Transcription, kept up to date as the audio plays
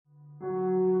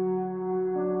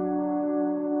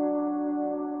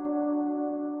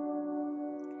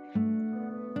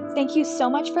Thank you so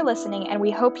much for listening, and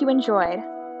we hope you enjoyed.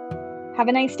 Have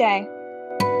a nice day.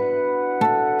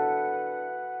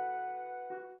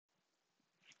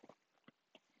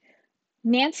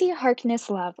 Nancy Harkness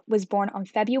Love was born on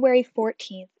February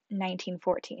 14th,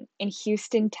 1914, in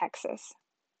Houston, Texas.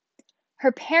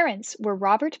 Her parents were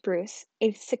Robert Bruce,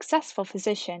 a successful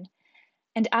physician,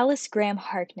 and Alice Graham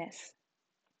Harkness.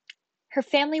 Her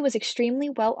family was extremely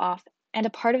well off and a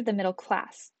part of the middle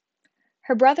class.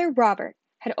 Her brother Robert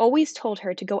had always told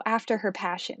her to go after her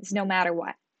passions, no matter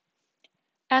what.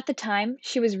 At the time,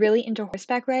 she was really into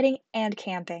horseback riding and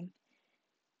camping.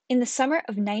 In the summer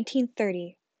of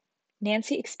 1930,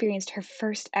 Nancy experienced her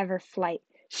first ever flight.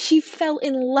 She fell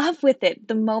in love with it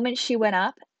the moment she went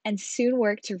up and soon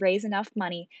worked to raise enough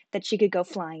money that she could go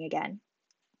flying again.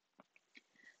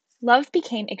 Love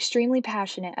became extremely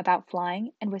passionate about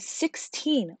flying and was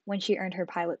 16 when she earned her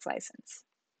pilot's license.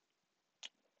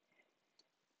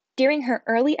 During her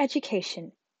early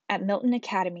education at Milton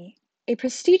Academy, a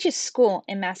prestigious school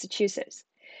in Massachusetts,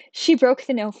 she broke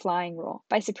the no flying rule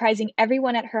by surprising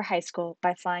everyone at her high school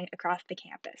by flying across the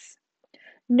campus.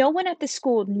 No one at the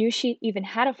school knew she even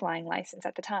had a flying license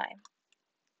at the time.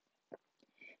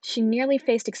 She nearly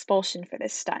faced expulsion for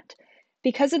this stunt.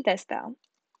 Because of this, though,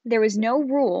 there was no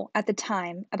rule at the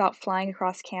time about flying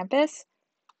across campus.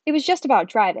 It was just about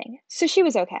driving, so she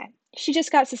was okay. She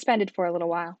just got suspended for a little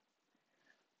while.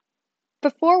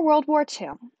 Before World War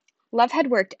II, Love had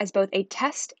worked as both a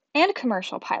test and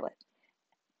commercial pilot.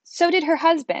 So did her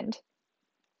husband.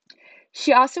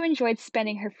 She also enjoyed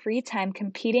spending her free time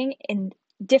competing in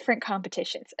different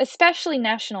competitions, especially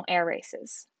national air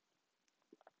races.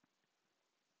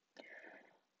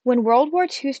 When World War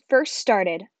II first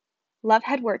started, Love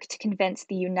had worked to convince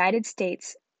the United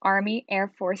States Army Air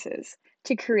Forces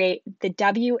to create the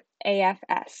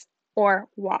WAFS, or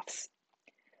WAFs.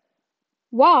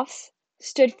 WAFs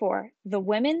stood for the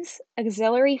Women's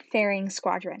Auxiliary Ferrying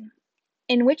Squadron,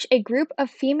 in which a group of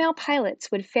female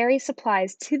pilots would ferry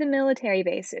supplies to the military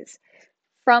bases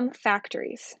from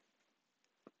factories.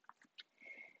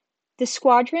 The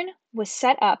squadron was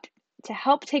set up to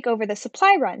help take over the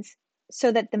supply runs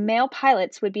so that the male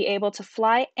pilots would be able to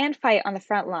fly and fight on the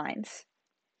front lines.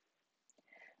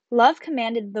 Love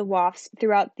commanded the WAFs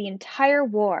throughout the entire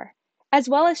war, as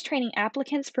well as training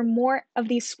applicants for more of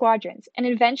these squadrons and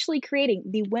eventually creating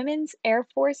the Women's Air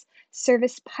Force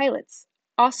Service Pilots,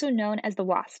 also known as the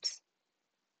WASPs.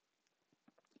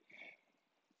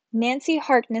 Nancy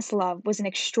Harkness Love was an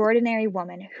extraordinary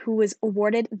woman who was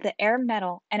awarded the Air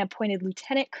Medal and appointed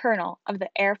Lieutenant Colonel of the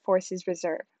Air Forces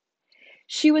Reserve.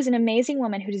 She was an amazing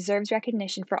woman who deserves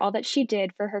recognition for all that she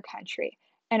did for her country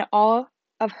and all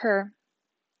of her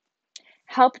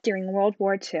help during World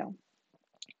War II.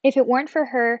 If it weren't for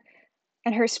her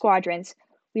and her squadrons,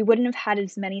 we wouldn't have had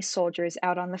as many soldiers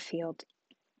out on the field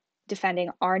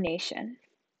defending our nation.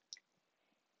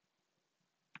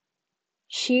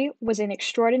 She was an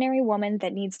extraordinary woman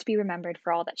that needs to be remembered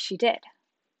for all that she did.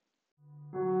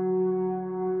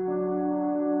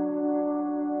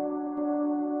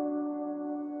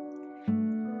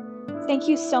 Thank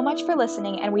you so much for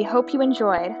listening, and we hope you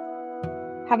enjoyed.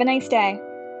 Have a nice day.